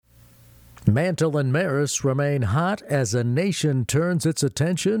Mantle and Maris remain hot as a nation turns its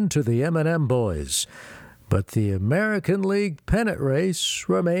attention to the M&M boys. But the American League pennant race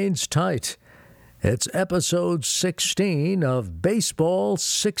remains tight. It's episode 16 of Baseball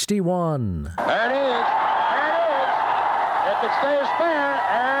 61. There it is. There it is. If it stays fair,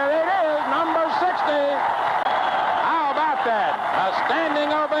 there it is, number 60. How about that? A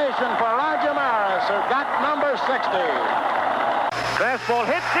standing ovation for Roger Maris, who got number 60. Fastball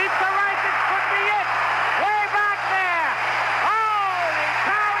hit deep to right. This could be it. Way back there. Holy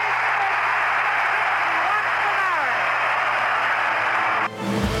cow, it's 61 for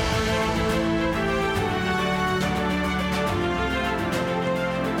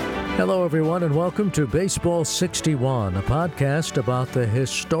Maris. Hello, everyone, and welcome to Baseball 61, a podcast about the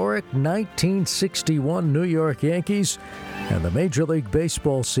historic 1961 New York Yankees and the Major League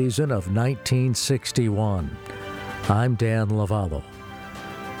Baseball season of 1961. I'm Dan Lovallo.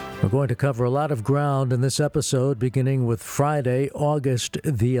 We're going to cover a lot of ground in this episode, beginning with Friday, August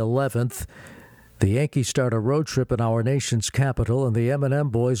the 11th. The Yankees start a road trip in our nation's capital, and the M&M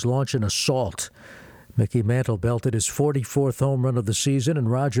boys launch an assault. Mickey Mantle belted his 44th home run of the season,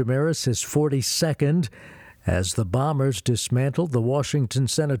 and Roger Maris his 42nd, as the Bombers dismantled the Washington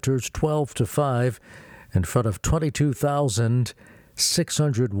Senators 12-5 in front of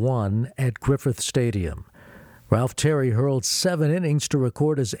 22,601 at Griffith Stadium. Ralph Terry hurled 7 innings to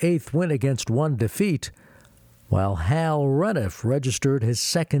record his 8th win against 1 defeat, while Hal Reniff registered his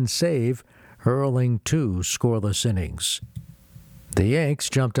 2nd save, hurling 2 scoreless innings. The Yanks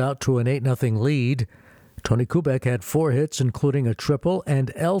jumped out to an 8-0 lead. Tony Kubek had 4 hits, including a triple,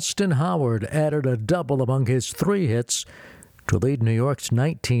 and Elston Howard added a double among his 3 hits to lead New York's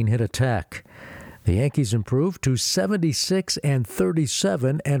 19-hit attack. The Yankees improved to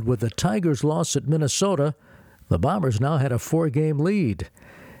 76-37, and with the Tigers' loss at Minnesota, the Bombers now had a 4-game lead.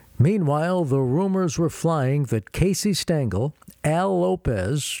 Meanwhile, the rumors were flying that Casey Stengel, Al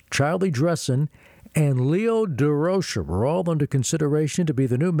Lopez, Charlie Dressen, and Leo Durocher were all under consideration to be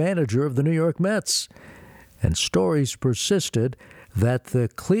the new manager of the New York Mets. And stories persisted that the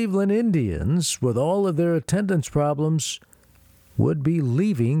Cleveland Indians, with all of their attendance problems, would be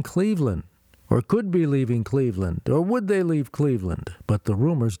leaving Cleveland, or could be leaving Cleveland, or would they leave Cleveland? But the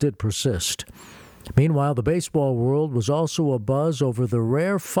rumors did persist. Meanwhile, the baseball world was also abuzz over the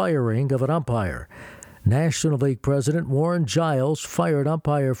rare firing of an umpire. National League President Warren Giles fired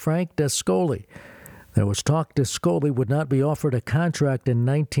umpire Frank Descoli. There was talk Descoli would not be offered a contract in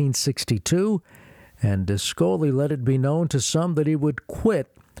 1962, and Descoli let it be known to some that he would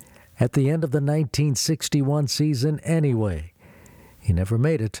quit at the end of the 1961 season anyway. He never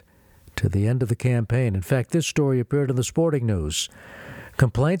made it to the end of the campaign. In fact, this story appeared in the Sporting News.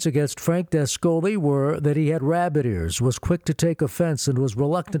 Complaints against Frank Descoli were that he had rabbit ears, was quick to take offense, and was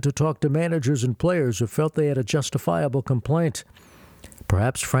reluctant to talk to managers and players who felt they had a justifiable complaint.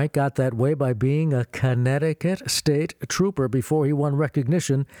 Perhaps Frank got that way by being a Connecticut State Trooper before he won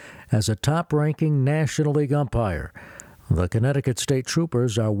recognition as a top-ranking National League umpire. The Connecticut State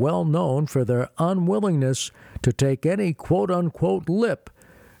Troopers are well known for their unwillingness to take any quote-unquote lip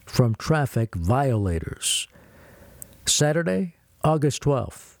from traffic violators. Saturday, August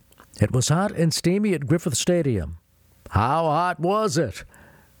 12th. It was hot and steamy at Griffith Stadium. How hot was it?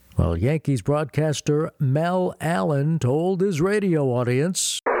 Well, Yankees broadcaster Mel Allen told his radio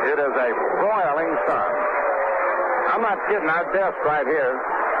audience, It is a broiling sun. I'm not kidding. Our desk right here.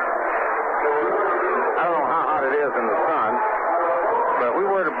 I don't know how hot it is in the sun, but if we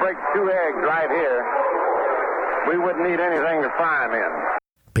were to break 2 eggs right here, we wouldn't need anything to fry them in.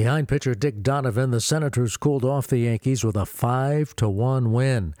 Behind pitcher Dick Donovan, the Senators cooled off the Yankees with a 5-1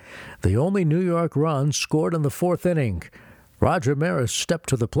 win. The only New York run scored in the 4th inning. Roger Maris stepped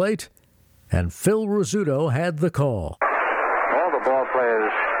to the plate, and Phil Rizzuto had the call. All the ball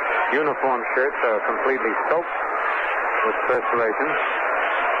players' uniform shirts are completely soaked with perspiration.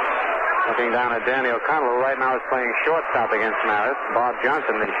 Looking down at Danny O'Connell, who right now is playing shortstop against Maris. Bob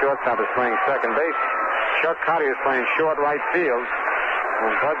Johnson, the shortstop, is playing second base. Chuck Cotty is playing short right field.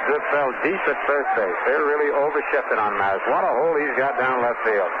 And Bud Zip fell deep at first base. They're really overshifted on Maris. What a hole he's got down left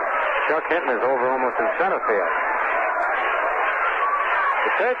field. Chuck Hinton is over almost in center field. The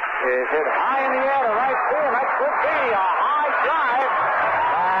pitch is hit high in the air to right field. That could be a high drive.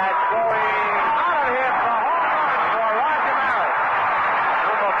 That's going out of here for a home run for Roger Maris.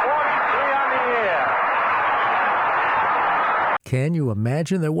 Number 43 on the year. Can you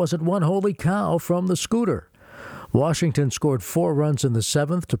imagine? There wasn't one holy cow from the scooter. Washington scored 4 runs in the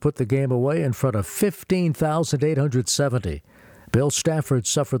 7th to put the game away in front of 15,870. Bill Stafford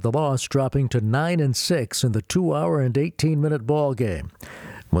suffered the loss, dropping to 9-6 in the 2-hour and 18-minute ball game.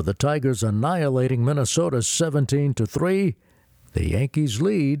 With the Tigers annihilating Minnesota 17-3, the Yankees'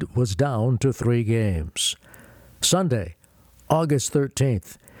 lead was down to 3 games. Sunday, August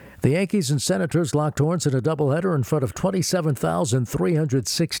 13th, the Yankees and Senators locked horns in a doubleheader in front of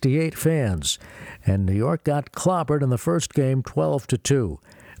 27,368 fans, and New York got clobbered in the first game 12-2.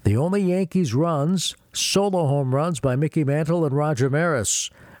 The only Yankees runs, solo home runs by Mickey Mantle and Roger Maris.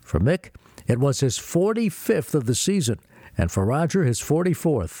 For Mick, it was his 45th of the season, and for Roger, his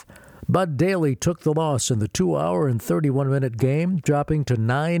 44th. Bud Daly took the loss in the 2-hour and 31-minute game, dropping to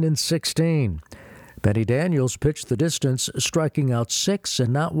 9-16. Benny Daniels pitched the distance, striking out 6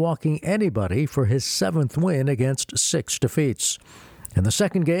 and not walking anybody for his 7th win against 6 defeats. In the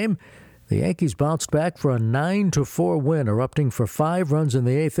second game, the Yankees bounced back for a 9-4 win, erupting for 5 runs in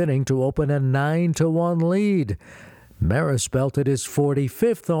the 8th inning to open a 9-1 lead. Maris belted his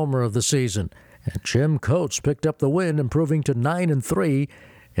 45th homer of the season, and Jim Coates picked up the win, improving to 9-3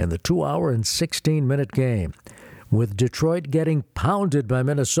 in the 2-hour and 16-minute game. With Detroit getting pounded by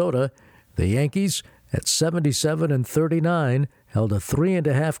Minnesota, the Yankees, at 77-39, held a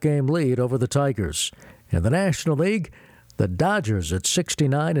 3.5-game lead over the Tigers. In the National League, the Dodgers at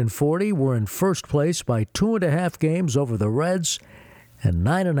 69-40 were in first place by 2.5 games over the Reds and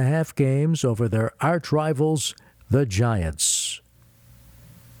 9.5 games over their arch rivals, the Giants.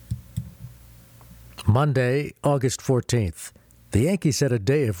 Monday, August 14th. The Yankees had a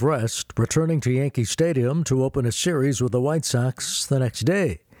day of rest, returning to Yankee Stadium to open a series with the White Sox the next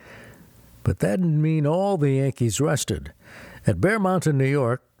day. But that didn't mean all the Yankees rested. At Bear Mountain, New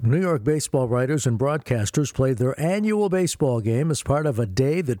York baseball writers and broadcasters played their annual baseball game as part of a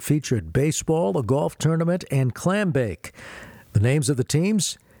day that featured baseball, a golf tournament, and clam bake. The names of the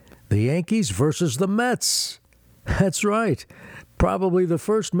teams? The Yankees versus the Mets. That's right. Probably the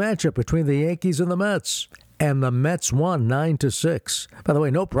first matchup between the Yankees and the Mets. And the Mets won 9-6. By the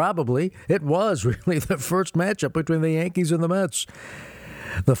way, no probably. It was really the first matchup between the Yankees and the Mets.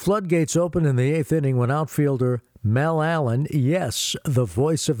 The floodgates opened in the 8th inning when outfielder Mel Allen, yes, the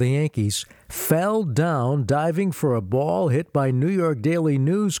voice of the Yankees, fell down diving for a ball hit by New York Daily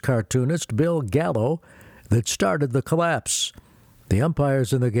News cartoonist Bill Gallo that started the collapse. The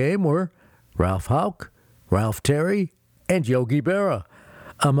umpires in the game were Ralph Houck, Ralph Terry, and Yogi Berra.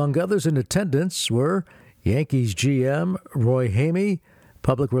 Among others in attendance were Yankees GM Roy Hamey,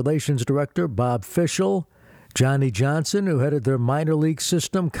 Public Relations Director Bob Fischel, Johnny Johnson, who headed their minor league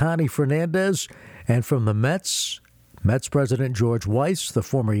system, Connie Fernandez, and from the Mets President George Weiss, the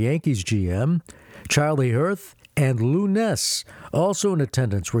former Yankees GM, Charlie Hirth, and Lou Ness. Also in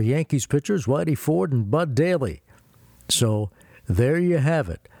attendance were Yankees pitchers Whitey Ford and Bud Daly. So there you have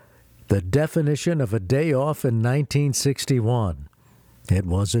it, the definition of a day off in 1961. It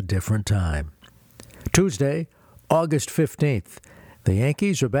was a different time. Tuesday, August 15th. The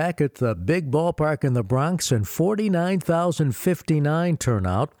Yankees are back at the big ballpark in the Bronx, and 49,059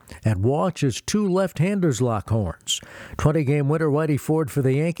 turnout and watch as 2 left-handers lock horns. 20-game winner Whitey Ford for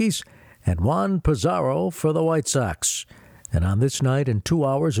the Yankees and Juan Pizarro for the White Sox. And on this night, in 2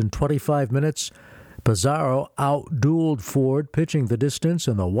 hours and 25 minutes, Pizarro outdueled Ford, pitching the distance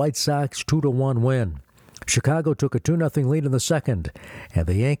in the White Sox 2-1 win. Chicago took a 2-0 lead in the second, and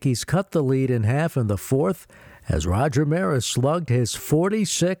the Yankees cut the lead in half in the fourth as Roger Maris slugged his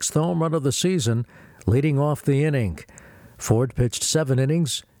 46th home run of the season, leading off the inning. Ford pitched 7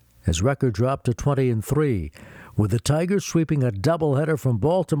 innings. His record dropped to 20-3. With the Tigers sweeping a doubleheader from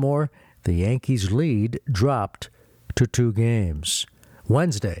Baltimore, the Yankees' lead dropped to 2 games.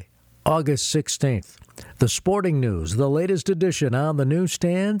 Wednesday, August 16th. The Sporting News, the latest edition on the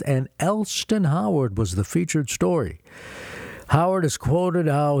newsstand, and Elston Howard was the featured story. Howard has quoted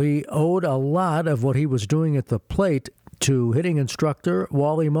how he owed a lot of what he was doing at the plate to hitting instructor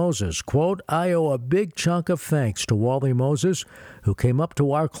Wally Moses. Quote, "I owe a big chunk of thanks to Wally Moses, who came up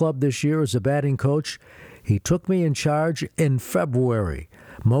to our club this year as a batting coach. He took me in charge in February.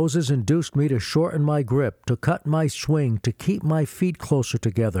 Moses induced me to shorten my grip, to cut my swing, to keep my feet closer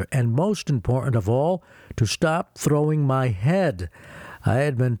together, and most important of all, to stop throwing my head. I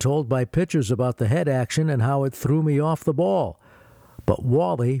had been told by pitchers about the head action and how it threw me off the ball. But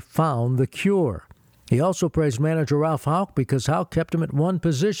Wally found the cure." He also praised manager Ralph Houck because Houck kept him at one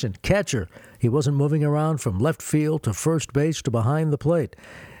position, catcher. He wasn't moving around from left field to first base to behind the plate.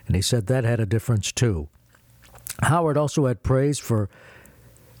 And he said that had a difference too. Howard also had praise for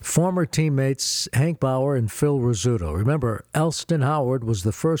former teammates Hank Bauer and Phil Rizzuto. Remember, Elston Howard was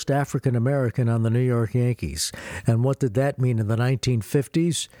the first African-American on the New York Yankees. And what did that mean in the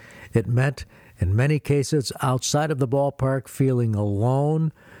 1950s? It meant, in many cases, outside of the ballpark, feeling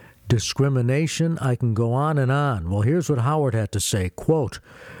alone, discrimination. I can go on and on. Well, here's what Howard had to say, quote,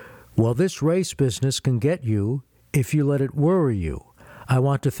 "Well, this race business can get you if you let it worry you. I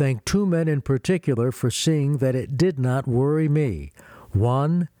want to thank two men in particular for seeing that it did not worry me.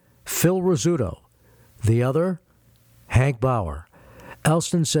 One, Phil Rizzuto. The other, Hank Bauer."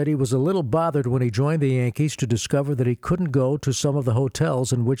 Elston said he was a little bothered when he joined the Yankees to discover that he couldn't go to some of the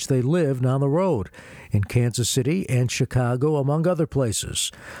hotels in which they lived on the road, in Kansas City and Chicago, among other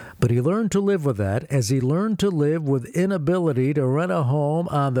places. But he learned to live with that, as he learned to live with inability to rent a home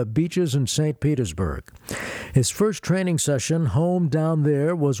on the beaches in St. Petersburg. His first training session home down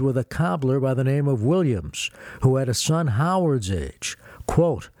there was with a cobbler by the name of Williams, who had a son Howard's age.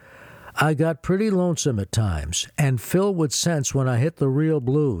 Quote, "I got pretty lonesome at times, and Phil would sense when I hit the real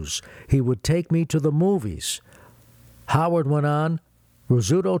blues. He would take me to the movies." Howard went on,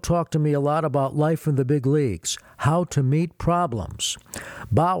 "Rizzuto talked to me a lot about life in the big leagues, how to meet problems.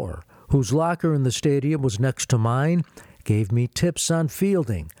 Bauer, whose locker in the stadium was next to mine, gave me tips on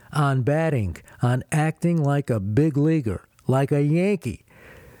fielding, on batting, on acting like a big leaguer, like a Yankee.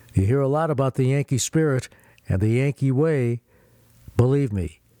 You hear a lot about the Yankee spirit and the Yankee way. Believe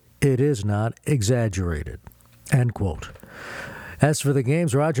me, it is not exaggerated." End quote. As for the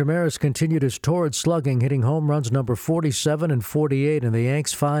games, Roger Maris continued his torrid slugging, hitting home runs number 47 and 48 in the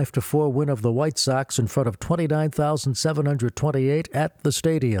Yanks' 5-4 win of the White Sox in front of 29,728 at the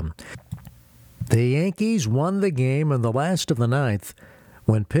stadium. The Yankees won the game in the last of the ninth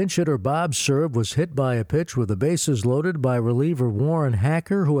when pinch hitter Bob Cerv was hit by a pitch with the bases loaded by reliever Warren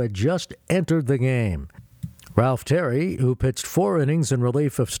Hacker, who had just entered the game. Ralph Terry, who pitched 4 innings in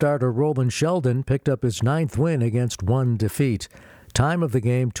relief of starter Roland Sheldon, picked up his 9th win against 1 defeat. Time of the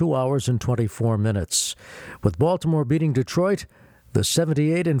game, 2 hours and 24 minutes. With Baltimore beating Detroit, the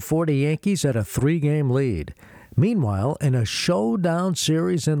 78-40 Yankees had a 3-game lead. Meanwhile, in a showdown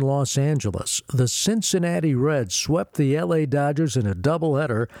series in Los Angeles, the Cincinnati Reds swept the LA Dodgers in a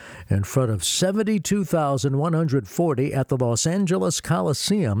doubleheader in front of 72,140 at the Los Angeles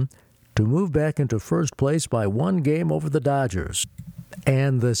Coliseum to move back into first place by 1 game over the Dodgers.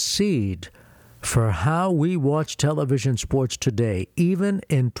 And the seed for how we watch television sports today, even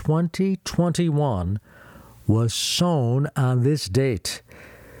in 2021, was sown on this date.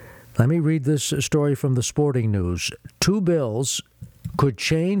 Let me read this story from the Sporting News. 2 bills could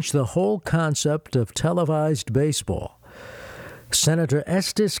change the whole concept of televised baseball. Senator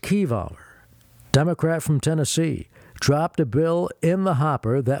Estes Kivauer, Democrat from Tennessee, dropped a bill in the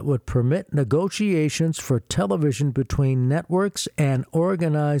hopper that would permit negotiations for television between networks and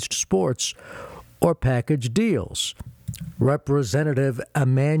organized sports or package deals. Representative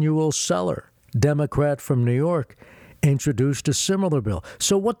Emanuel Seller, Democrat from New York, introduced a similar bill.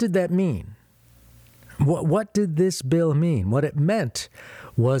 So what did that mean? What did this bill mean? What it meant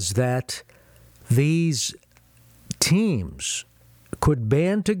was that these teams could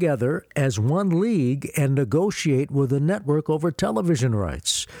band together as one league and negotiate with a network over television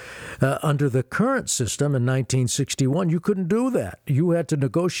rights. Under the current system in 1961, you couldn't do that. You had to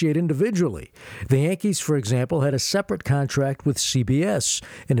negotiate individually. The Yankees, for example, had a separate contract with CBS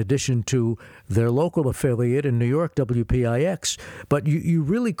in addition to their local affiliate in New York, WPIX. But you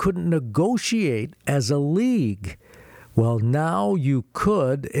really couldn't negotiate as a league. Well, now you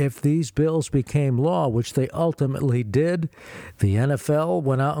could if these bills became law, which they ultimately did. The NFL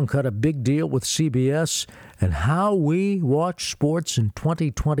went out and cut a big deal with CBS. And how we watch sports in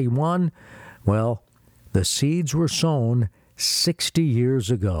 2021, well, the seeds were sown 60 years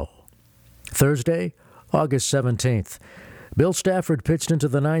ago. Thursday, August 17th. Bill Stafford pitched into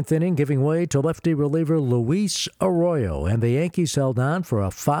the 9th inning, giving way to lefty reliever Luis Arroyo, and the Yankees held on for a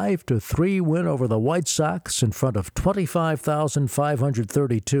 5-3 win over the White Sox in front of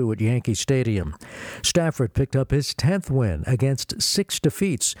 25,532 at Yankee Stadium. Stafford picked up his 10th win against 6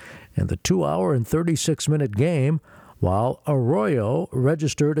 defeats in the 2-hour and 36-minute game, while Arroyo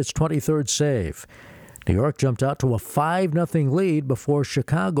registered its 23rd save. New York jumped out to a 5-0 lead before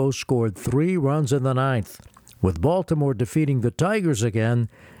Chicago scored 3 runs in the 9th. With Baltimore defeating the Tigers again,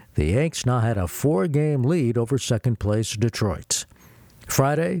 the Yanks now had a 4-game lead over second-place Detroit.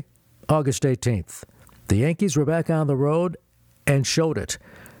 Friday, August 18th. The Yankees were back on the road and showed it.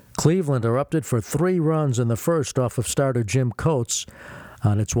 Cleveland erupted for 3 runs in the first off of starter Jim Coates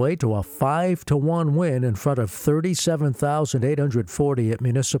on its way to a 5-1 win in front of 37,840 at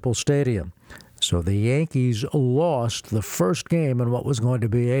Municipal Stadium. So the Yankees lost the first game in what was going to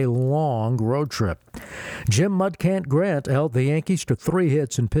be a long road trip. Jim Mudcant Grant held the Yankees to 3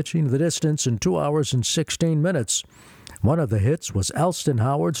 hits in pitching the distance in 2 hours and 16 minutes. One of the hits was Elston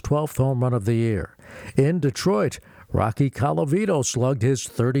Howard's 12th home run of the year. In Detroit, Rocky Colavito slugged his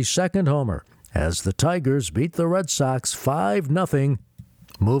 32nd homer as the Tigers beat the Red Sox 5-0,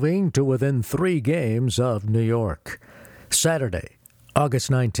 moving to within 3 games of New York. Saturday, August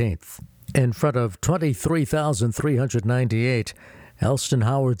 19th, in front of 23,398, Elston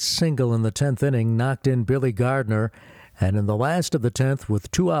Howard's single in the 10th inning knocked in Billy Gardner, and in the last of the 10th with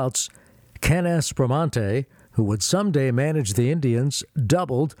 2 outs, Ken Espromonte, who would someday manage the Indians,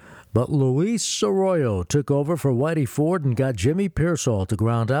 doubled, but Luis Arroyo took over for Whitey Ford and got Jimmy Pearsall to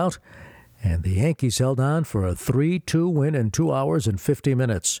ground out, and the Yankees held on for a 3-2 win in 2 hours and 50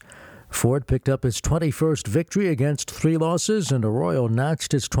 minutes. Ford picked up his 21st victory against 3 losses, and Arroyo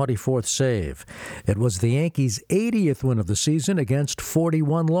notched his 24th save. It was the Yankees' 80th win of the season against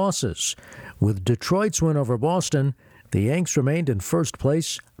 41 losses. With Detroit's win over Boston, the Yanks remained in first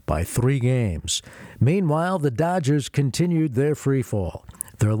place by 3 games. Meanwhile, the Dodgers continued their freefall.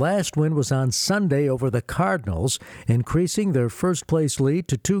 Their last win was on Sunday over the Cardinals, increasing their first-place lead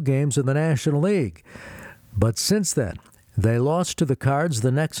to 2 games in the National League. But since then, they lost to the Cards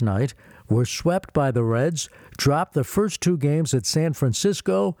the next night, were swept by the Reds, dropped the first 2 games at San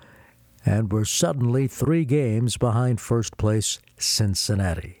Francisco, and were suddenly 3 games behind first-place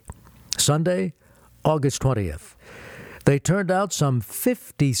Cincinnati. Sunday, August 20th. They turned out some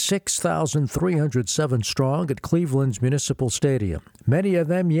 56,307 strong at Cleveland's Municipal Stadium, many of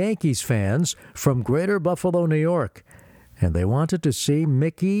them Yankees fans from Greater Buffalo, New York, and they wanted to see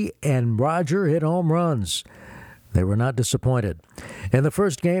Mickey and Roger hit home runs. They were not disappointed. In the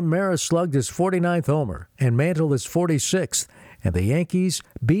first game, Maris slugged his 49th homer and Mantle his 46th, and the Yankees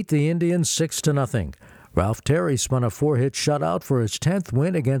beat the Indians 6-0. Ralph Terry spun a 4-hit shutout for his 10th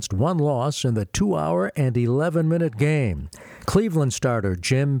win against 1 loss in the 2-hour and 11-minute game. Cleveland starter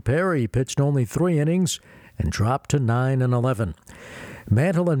Jim Perry pitched only 3 innings and dropped to 9-11.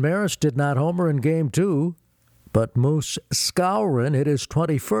 Mantle and Maris did not homer in Game 2, but Moose Skowron hit his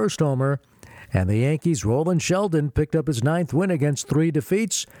 21st homer, and the Yankees' Roland Sheldon picked up his 9th win against 3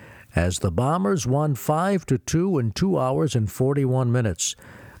 defeats as the Bombers won 5-2 in 2 hours and 41 minutes.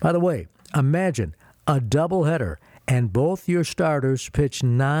 By the way, imagine a doubleheader, and both your starters pitch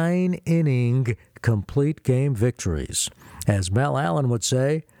 9-inning complete game victories. As Mel Allen would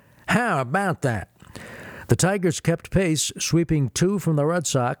say, how about that? The Tigers kept pace, sweeping 2 from the Red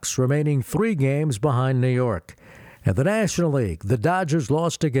Sox, remaining 3 games behind New York. In the National League, the Dodgers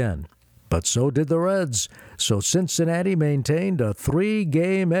lost again, but so did the Reds, so Cincinnati maintained a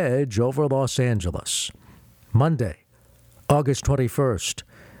 3-game edge over Los Angeles. Monday, August 21st.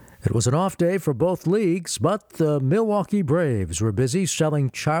 It was an off day for both leagues, but the Milwaukee Braves were busy selling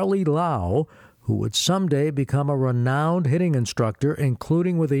Charlie Lau, who would someday become a renowned hitting instructor,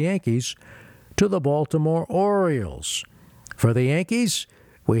 including with the Yankees, to the Baltimore Orioles. For the Yankees,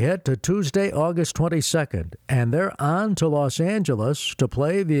 we head to Tuesday, August 22nd, and they're on to Los Angeles to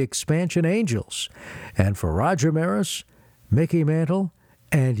play the expansion Angels. And for Roger Maris, Mickey Mantle,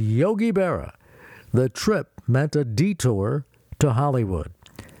 and Yogi Berra, the trip meant a detour to Hollywood.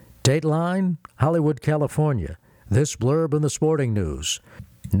 Dateline, Hollywood, California. This blurb in the Sporting News.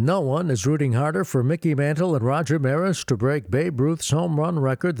 No one is rooting harder for Mickey Mantle and Roger Maris to break Babe Ruth's home run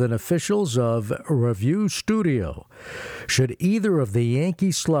record than officials of Revue Studio. Should either of the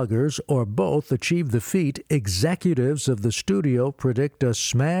Yankee sluggers or both achieve the feat, executives of the studio predict a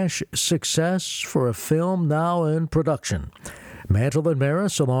smash success for a film now in production. Mantle and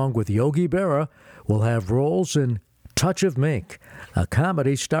Maris, along with Yogi Berra, will have roles in Touch of Mink, a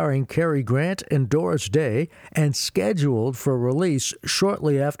comedy starring Cary Grant and Doris Day, and scheduled for release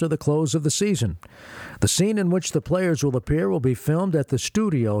shortly after the close of the season. The scene in which the players will appear will be filmed at the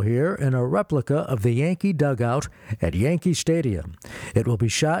studio here in a replica of the Yankee dugout at Yankee Stadium. It will be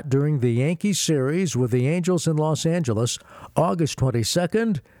shot during the Yankees series with the Angels in Los Angeles, August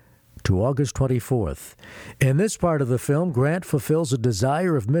 22nd to August 24th. In this part of the film, Grant fulfills a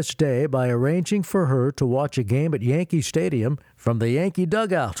desire of Miss Day by arranging for her to watch a game at Yankee Stadium from the Yankee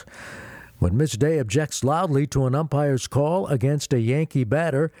dugout. When Miss Day objects loudly to an umpire's call against a Yankee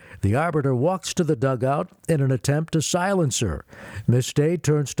batter, the arbiter walks to the dugout in an attempt to silence her. Miss Day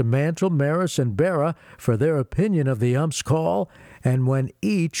turns to Mantle, Maris, and Berra for their opinion of the ump's call, and when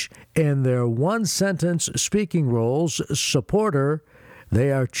each, in their one-sentence speaking roles, support her, they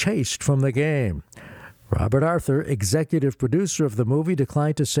are chased from the game. Robert Arthur, executive producer of the movie,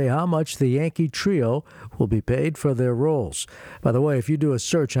 declined to say how much the Yankee trio will be paid for their roles. By the way, if you do a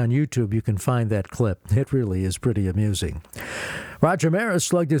search on YouTube, you can find that clip. It really is pretty amusing. Roger Maris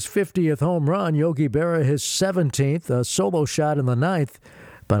slugged his 50th home run, Yogi Berra his 17th, a solo shot in the 9th,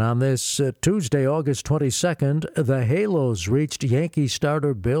 But on this Tuesday, August 22nd, the Halos reached Yankee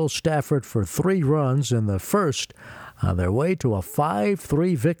starter Bill Stafford for 3 runs in the first on their way to a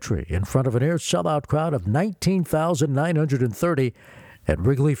 5-3 victory in front of a near sellout crowd of 19,930 at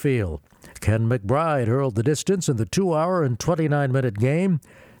Wrigley Field. Ken McBride hurled the distance in the 2-hour and 29-minute game.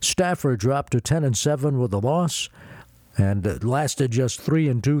 Stafford dropped to 10-7 with the loss and lasted just 3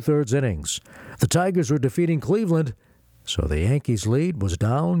 2/3 innings. The Tigers were defeating Cleveland, so the Yankees' lead was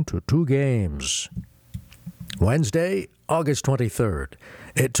down to 2 games. Wednesday, August 23rd.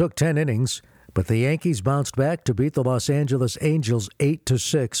 It took 10 innings, but the Yankees bounced back to beat the Los Angeles Angels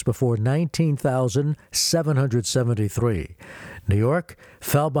 8-6 before 19,773. New York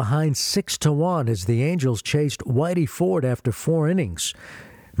fell behind 6-1 as the Angels chased Whitey Ford after 4 innings.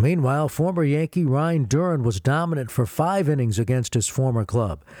 Meanwhile, former Yankee Ryan Duran was dominant for 5 innings against his former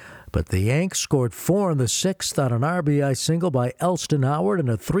club. But the Yanks scored 4 in the 6th on an RBI single by Elston Howard and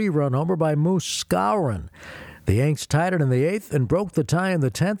a 3-run homer by Moose Skowron. The Yanks tied it in the 8th and broke the tie in the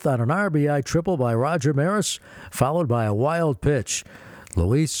 10th on an RBI triple by Roger Maris, followed by a wild pitch.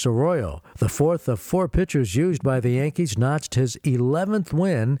 Luis Arroyo, the 4th of 4 pitchers used by the Yankees, notched his 11th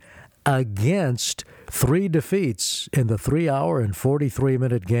win against 3 defeats in the 3-hour and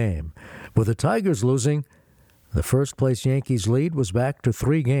 43-minute game. With the Tigers losing, the first-place Yankees lead was back to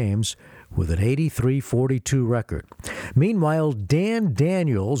 3 games with an 83-42 record. Meanwhile, Dan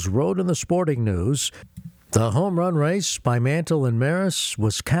Daniels wrote in the Sporting News, "The home run race by Mantle and Maris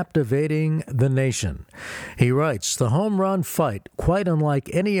was captivating the nation." He writes, "The home run fight, quite unlike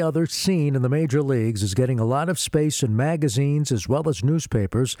any other seen in the major leagues, is getting a lot of space in magazines as well as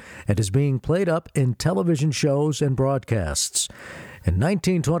newspapers and is being played up in television shows and broadcasts. In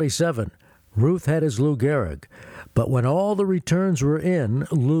 1927, Ruth had his Lou Gehrig, but when all the returns were in,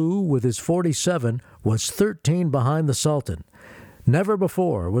 Lou, with his 47, was 13 behind the Sultan. Never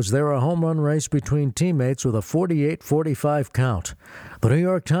before was there a home run race between teammates with a 48-45 count. The New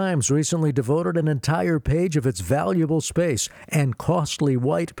York Times recently devoted an entire page of its valuable space and costly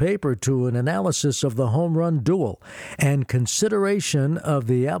white paper to an analysis of the home run duel and consideration of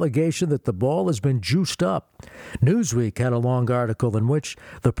the allegation that the ball has been juiced up. Newsweek had a long article in which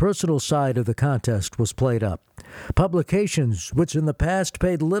the personal side of the contest was played up. Publications which in the past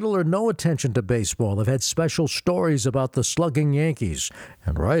paid little or no attention to baseball have had special stories about the slugging Yankees,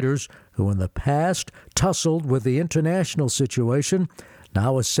 and writers who in the past tussled with the international situation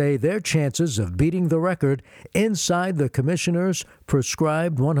now essay their chances of beating the record inside the commissioner's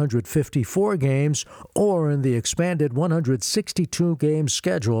prescribed 154 games or in the expanded 162-game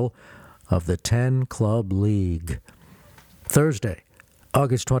schedule of the 10-club league. Thursday,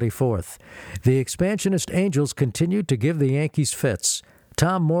 August 24th. The expansionist Angels continued to give the Yankees fits.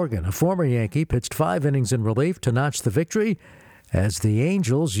 Tom Morgan, a former Yankee, pitched 5 innings in relief to notch the victory as the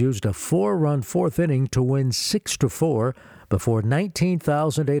Angels used a 4-run 4th inning to win 6-4 before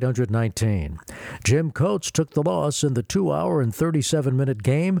 19,819. Jim Coates took the loss in the 2-hour and 37-minute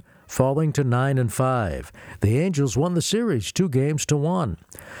game, falling to 9-5. The Angels won the series 2-1.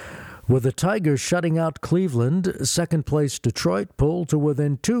 With the Tigers shutting out Cleveland, second-place Detroit pulled to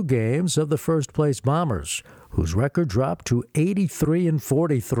within 2 games of the first-place Bombers, whose record dropped to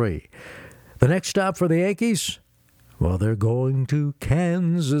 83-43. The next stop for the Yankees? Well, they're going to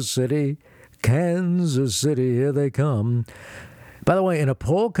Kansas City. Kansas City, here they come. By the way, in a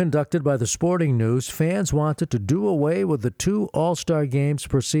poll conducted by the Sporting News, fans wanted to do away with the 2 All-Star games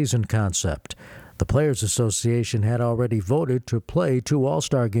per season concept. The Players Association had already voted to play 2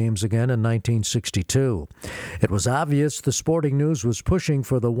 All-Star games again in 1962. It was obvious the Sporting News was pushing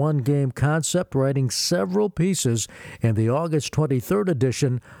for the one-game concept, writing several pieces in the August 23rd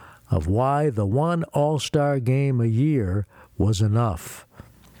edition of why the 1 All-Star game a year was enough.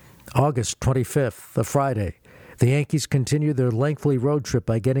 August 25th, the Friday. The Yankees continued their lengthy road trip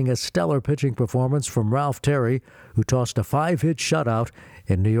by getting a stellar pitching performance from Ralph Terry, who tossed a 5-hit shutout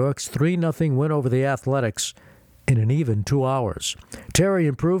in New York's 3-0 win over the Athletics in an even 2 hours. Terry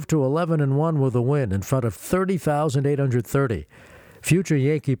improved to 11-1 with a win in front of 30,830. Future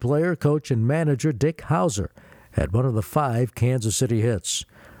Yankee player, coach, and manager Dick Hauser had one of the 5 Kansas City hits.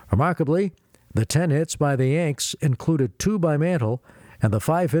 Remarkably, the 10 hits by the Yanks included 2 by Mantle, and the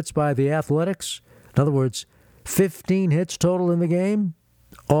 5 hits by the Athletics, in other words, 15 hits total in the game,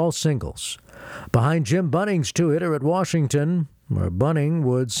 all singles. Behind Jim Bunning's 2-hitter at Washington, where Bunning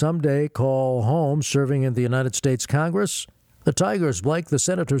would someday call home serving in the United States Congress, the Tigers blanked the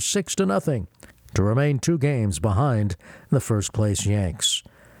Senators 6-0 to remain 2 games behind the first-place Yanks.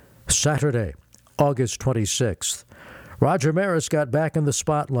 Saturday, August 26th. Roger Maris got back in the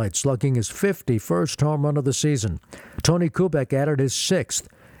spotlight, slugging his 51st home run of the season. Tony Kubek added his 6th,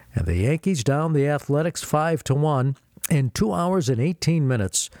 and the Yankees downed the Athletics 5-1 in 2 hours and 18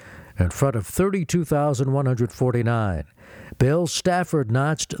 minutes in front of 32,149. Bill Stafford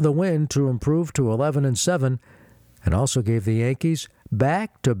notched the win to improve to 11-7 and also gave the Yankees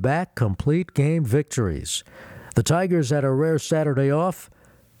back-to-back complete game victories. The Tigers had a rare Saturday off,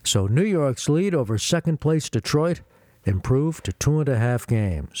 so New York's lead over second-place Detroit improved to 2.5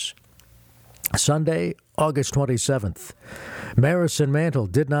 games. Sunday, August 27th. Maris and Mantle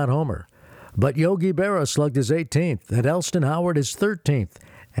did not homer, but Yogi Berra slugged his 18th and Elston Howard his 13th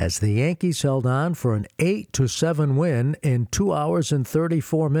as the Yankees held on for an 8-7 win in 2 hours and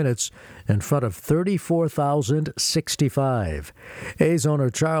 34 minutes in front of 34,065. A's owner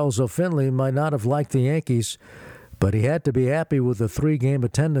Charles O'Finley might not have liked the Yankees, but he had to be happy with the 3-game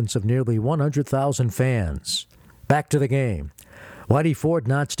attendance of nearly 100,000 fans. Back to the game. Whitey Ford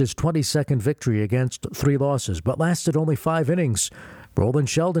notched his 22nd victory against 3 losses, but lasted only 5 innings. Roland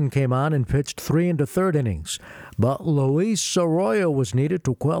Sheldon came on and pitched 3 into third innings, but Luis Arroyo was needed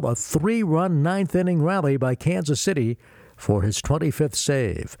to quell a 3-run ninth-inning rally by Kansas City for his 25th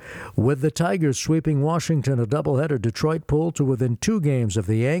save. With the Tigers sweeping Washington a doubleheader, Detroit pulled to within 2 games of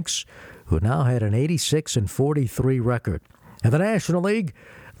the Yanks, who now had an 86-43 record. In the National League,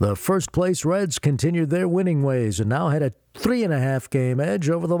 the first-place Reds continued their winning ways and now had a 3.5-game edge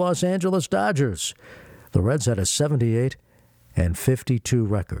over the Los Angeles Dodgers. The Reds had a 78-52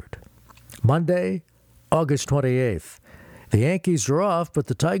 record. Monday, August 28th. The Yankees are off, but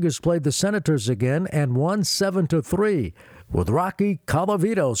the Tigers played the Senators again and won 7-3, with Rocky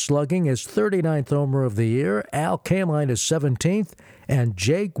Colavito slugging his 39th homer of the year, Al Kaline his 17th, and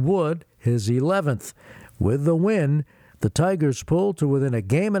Jake Wood his 11th. With the win, the Tigers pulled to within a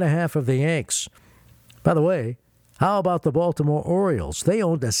game and a half of the Yanks. By the way, how about the Baltimore Orioles? They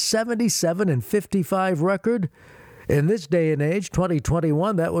owned a 77-55 record. In this day and age,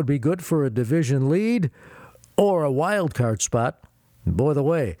 2021, that would be good for a division lead or a wild card spot. And by the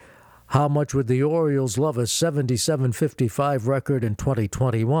way, how much would the Orioles love a 77-55 record in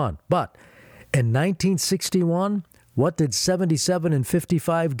 2021? But in 1961, what did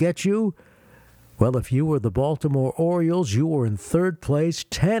 77-55 get you? Well, if you were the Baltimore Orioles, you were in third place,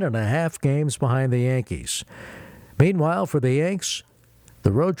 10.5 games behind the Yankees. Meanwhile, for the Yanks,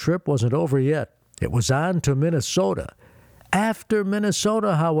 the road trip wasn't over yet. It was on to Minnesota. After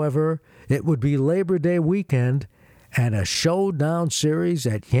Minnesota, however, it would be Labor Day weekend and a showdown series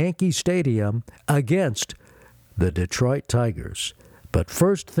at Yankee Stadium against the Detroit Tigers. But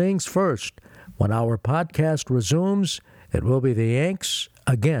first things first, when our podcast resumes, it will be the Yanks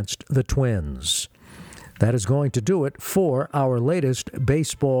against the Twins. That is going to do it for our latest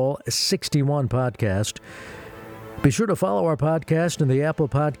Baseball 61 podcast. Be sure to follow our podcast in the Apple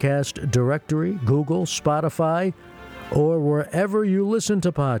Podcast directory, Google, Spotify, or wherever you listen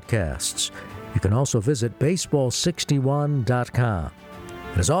to podcasts. You can also visit baseball61.com.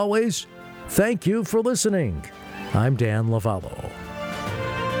 As always, thank you for listening. I'm Dan Lovallo.